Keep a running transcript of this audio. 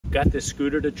Got this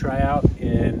scooter to try out,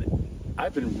 and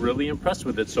I've been really impressed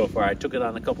with it so far. I took it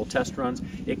on a couple test runs.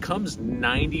 It comes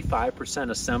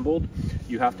 95% assembled.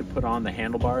 You have to put on the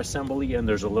handlebar assembly, and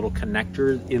there's a little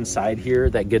connector inside here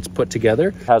that gets put together.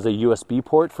 It has a USB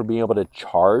port for being able to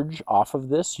charge off of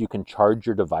this. You can charge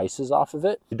your devices off of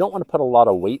it. You don't want to put a lot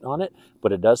of weight on it,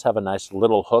 but it does have a nice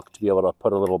little hook to be able to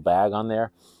put a little bag on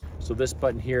there. So this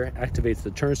button here activates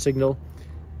the turn signal.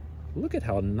 Look at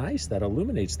how nice that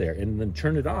illuminates there. And then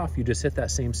turn it off, you just hit that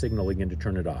same signal again to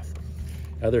turn it off.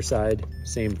 Other side,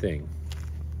 same thing.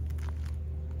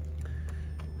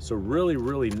 So really,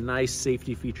 really nice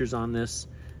safety features on this.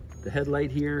 The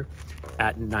headlight here,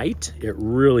 at night, it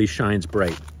really shines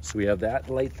bright. So we have that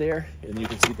light there, and you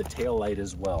can see the tail light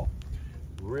as well.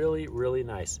 Really, really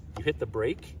nice. You hit the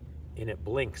brake and it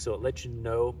blinks, so it lets you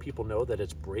know, people know that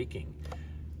it's braking.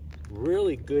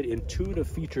 Really good intuitive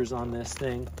features on this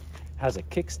thing. Has a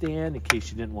kickstand in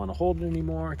case you didn't want to hold it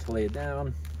anymore, to lay it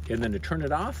down. And then to turn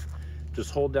it off, just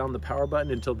hold down the power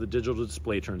button until the digital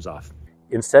display turns off.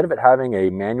 Instead of it having a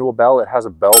manual bell, it has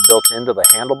a bell built into the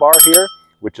handlebar here,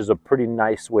 which is a pretty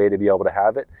nice way to be able to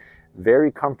have it.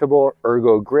 Very comfortable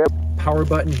ergo grip. Power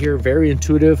button here, very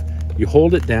intuitive. You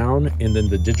hold it down and then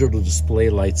the digital display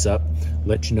lights up,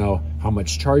 lets you know how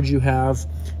much charge you have,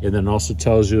 and then also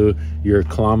tells you your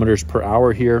kilometers per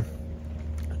hour here.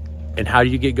 And how do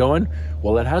you get going?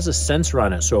 Well, it has a sensor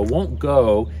on it, so it won't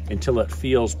go until it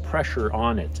feels pressure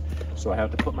on it. So I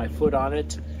have to put my foot on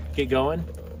it, get going,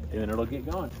 and then it'll get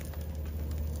going.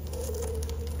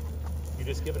 You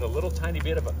just give it a little tiny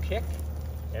bit of a kick,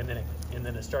 and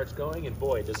then it starts going, and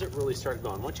boy, does it really start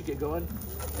going. Once you get going,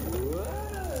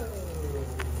 whoa.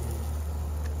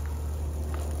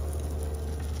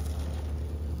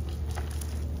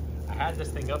 I had this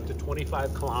thing up to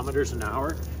 25 kilometers an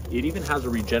hour. It even has a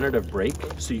regenerative brake,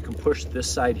 so you can push this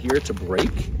side here to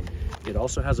brake. It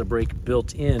also has a brake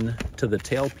built in to the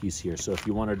tail piece here. So if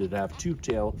you wanted it to have two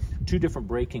different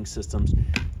braking systems,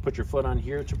 put your foot on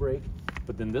here to brake,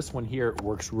 but then this one here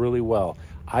works really well.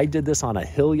 I did this on a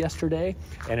hill yesterday,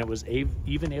 and it was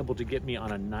even able to get me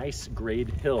on a nice grade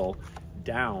hill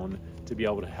down to be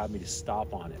able to have me to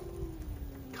stop on it.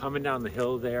 Coming down the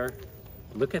hill there,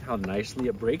 look at how nicely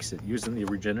it brakes it using the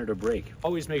regenerative brake.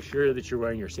 Always make sure that you're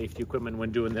wearing your safety equipment when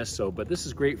doing this. But this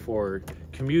is great for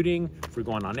commuting, for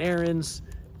going on errands,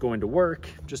 going to work,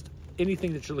 just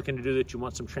anything that you're looking to do that you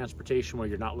want some transportation where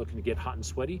you're not looking to get hot and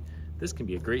sweaty. This can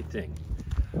be a great thing.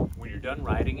 When you're done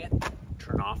riding it,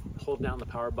 turn off, hold down the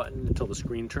power button until the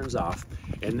screen turns off.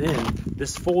 And then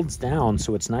this folds down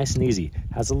so it's nice and easy.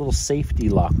 Has a little safety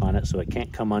lock on it so it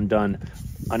can't come undone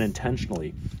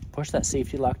unintentionally. Push that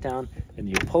safety lock down and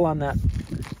you pull on that,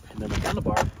 and then the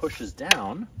handlebar pushes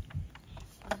down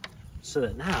so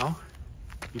that now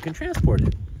you can transport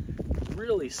it.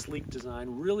 Really sleek design,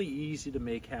 really easy to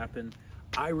make happen.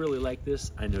 I really like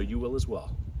this. I know you will as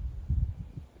well.